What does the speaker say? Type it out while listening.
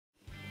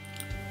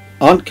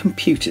Aren't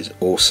computers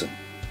awesome?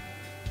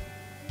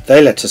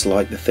 They let us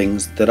like the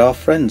things that our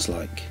friends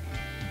like.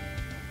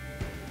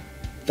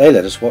 They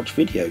let us watch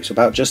videos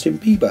about Justin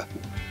Bieber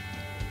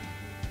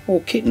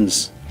or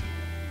kittens.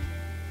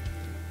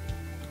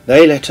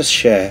 They let us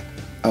share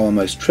our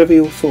most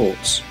trivial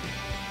thoughts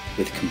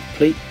with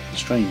complete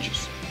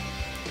strangers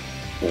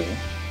or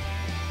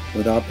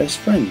with our best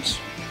friends.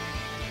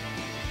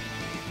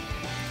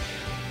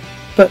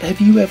 But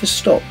have you ever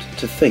stopped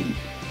to think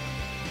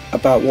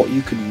about what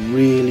you could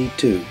really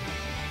do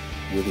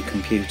with a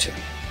computer?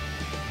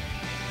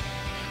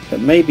 That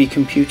maybe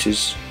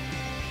computers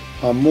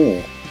are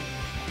more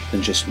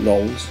than just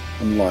lols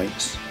and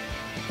lights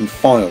and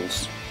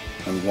files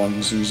and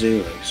ones and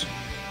zeros.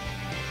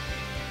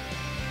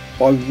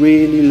 By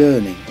really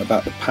learning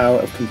about the power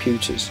of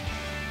computers,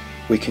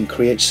 we can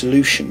create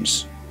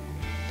solutions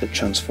that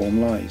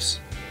transform lives,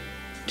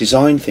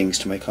 design things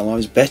to make our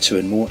lives better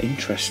and more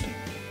interesting,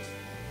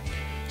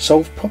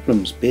 solve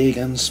problems big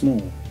and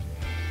small,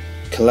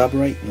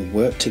 collaborate and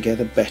work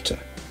together better,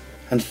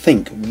 and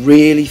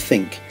really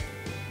think,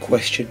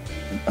 question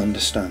and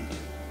understand.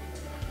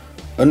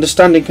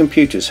 Understanding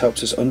computers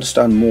helps us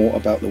understand more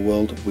about the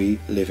world we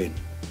live in.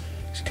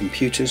 Because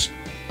computers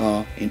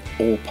are in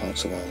all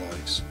parts of our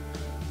lives.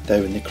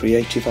 They're in the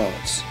creative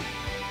arts,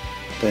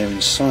 they're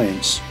in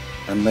science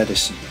and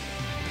medicine,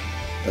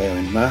 they are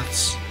in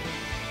maths,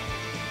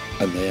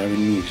 and they are in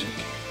music.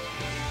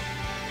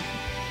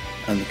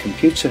 And the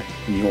computer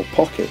in your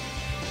pocket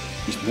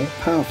is more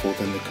powerful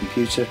than the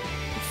computer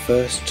that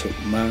first took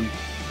man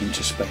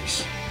into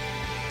space.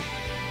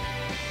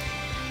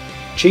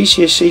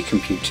 GCSE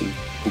Computing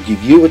will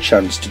give you a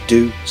chance to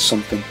do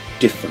something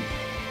different,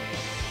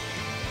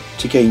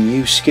 to gain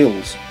new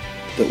skills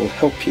that will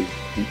help you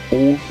in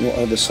all your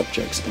other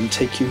subjects and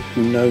take you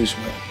who knows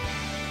where.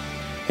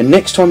 And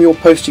next time you're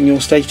posting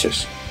your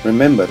status,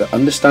 remember that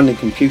understanding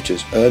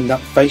computers earned that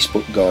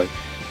Facebook guy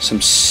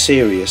some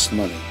serious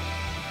money.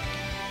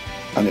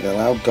 And it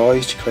allowed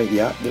guys to create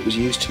the app that was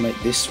used to make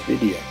this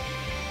video.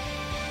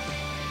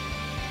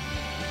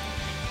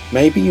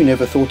 Maybe you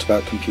never thought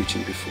about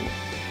computing before.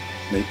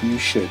 Maybe you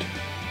should.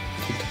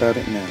 Think about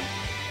it now.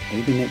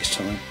 Maybe next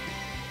time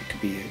it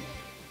could be you.